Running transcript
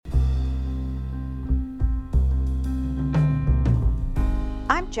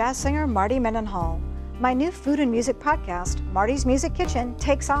jazz singer Marty Mendenhall. My new food and music podcast, Marty's Music Kitchen,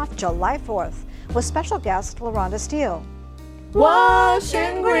 takes off July 4th with special guest LaRhonda Steele.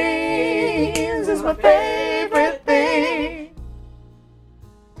 Washing greens is my favorite thing.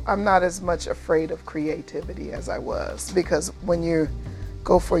 I'm not as much afraid of creativity as I was, because when you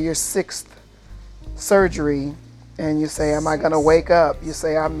go for your 6th surgery and you say, am I going to wake up?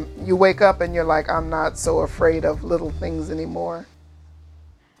 You wake up and you're like, I'm not so afraid of little things anymore.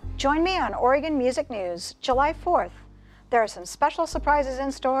 Join me on Oregon Music News, July 4th. There are some special surprises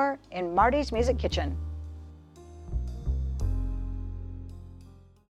in store in Marty's Music Kitchen.